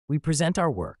We present our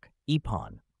work,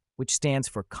 IPPON, which stands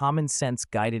for Common Sense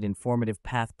Guided Informative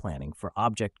Path Planning for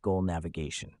Object Goal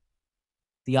Navigation.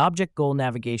 The object goal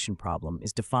navigation problem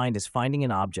is defined as finding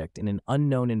an object in an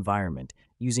unknown environment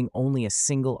using only a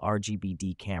single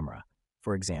RGBD camera,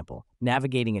 for example,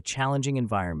 navigating a challenging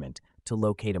environment to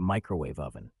locate a microwave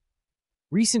oven.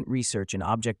 Recent research in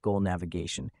object goal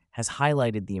navigation has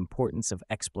highlighted the importance of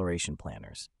exploration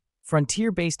planners.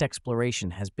 Frontier-based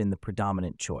exploration has been the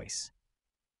predominant choice.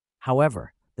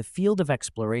 However, the field of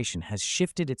exploration has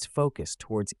shifted its focus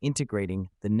towards integrating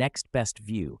the next best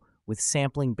view with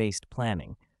sampling-based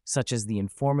planning, such as the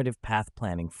informative path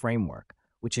planning framework,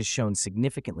 which has shown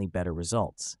significantly better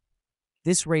results.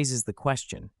 This raises the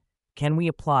question, can we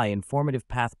apply informative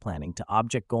path planning to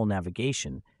object goal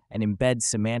navigation and embed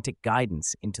semantic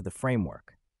guidance into the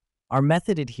framework? Our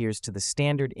method adheres to the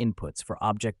standard inputs for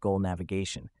object goal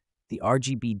navigation, the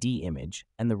RGBD image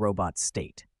and the robot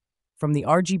state. From the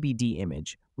RGBD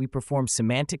image, we perform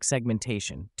semantic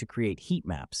segmentation to create heat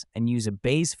maps and use a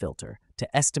Bayes filter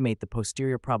to estimate the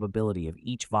posterior probability of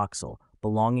each voxel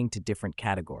belonging to different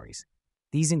categories.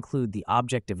 These include the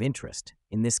object of interest,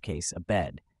 in this case a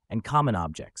bed, and common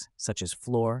objects, such as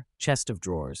floor, chest of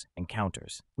drawers, and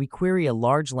counters. We query a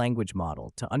large language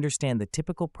model to understand the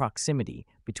typical proximity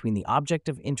between the object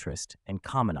of interest and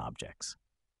common objects.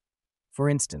 For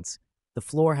instance, the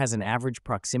floor has an average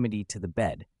proximity to the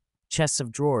bed. Chests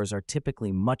of drawers are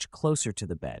typically much closer to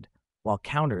the bed, while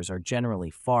counters are generally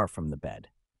far from the bed.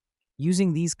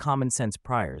 Using these common sense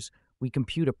priors, we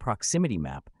compute a proximity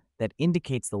map that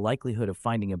indicates the likelihood of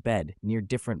finding a bed near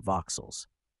different voxels.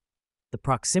 The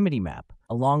proximity map,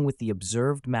 along with the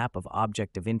observed map of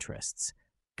object of interests,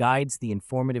 guides the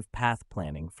informative path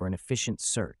planning for an efficient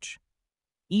search.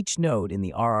 Each node in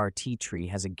the RRT tree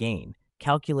has a gain,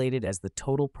 calculated as the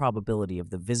total probability of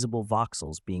the visible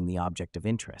voxels being the object of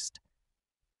interest.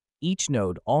 Each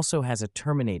node also has a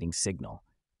terminating signal,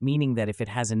 meaning that if it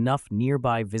has enough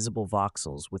nearby visible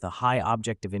voxels with a high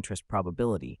object of interest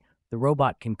probability, the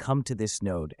robot can come to this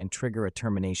node and trigger a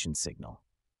termination signal.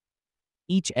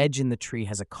 Each edge in the tree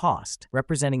has a cost,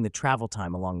 representing the travel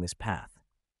time along this path.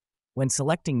 When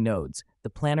selecting nodes, the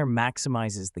planner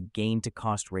maximizes the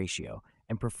gain-to-cost ratio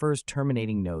and prefers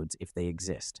terminating nodes if they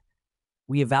exist.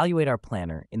 We evaluate our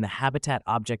planner in the Habitat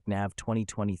ObjectNav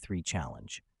 2023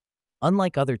 challenge.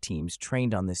 Unlike other teams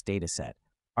trained on this dataset,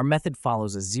 our method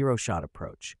follows a zero-shot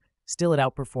approach. Still, it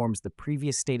outperforms the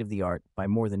previous state-of-the-art by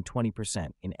more than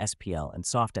 20% in SPL and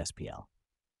Soft SPL.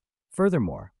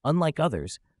 Furthermore, unlike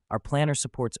others, our planner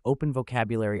supports open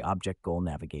vocabulary object goal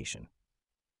navigation.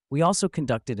 We also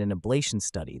conducted an ablation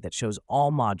study that shows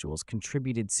all modules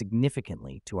contributed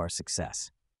significantly to our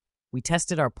success. We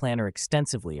tested our planner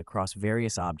extensively across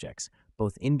various objects,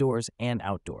 both indoors and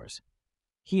outdoors.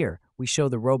 Here, we show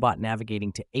the robot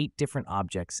navigating to 8 different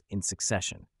objects in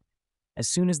succession. As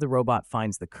soon as the robot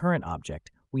finds the current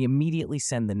object, we immediately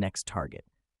send the next target.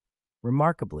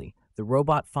 Remarkably, the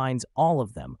robot finds all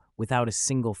of them without a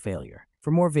single failure.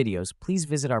 For more videos, please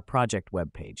visit our project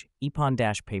webpage,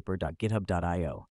 ippon-paper.github.io.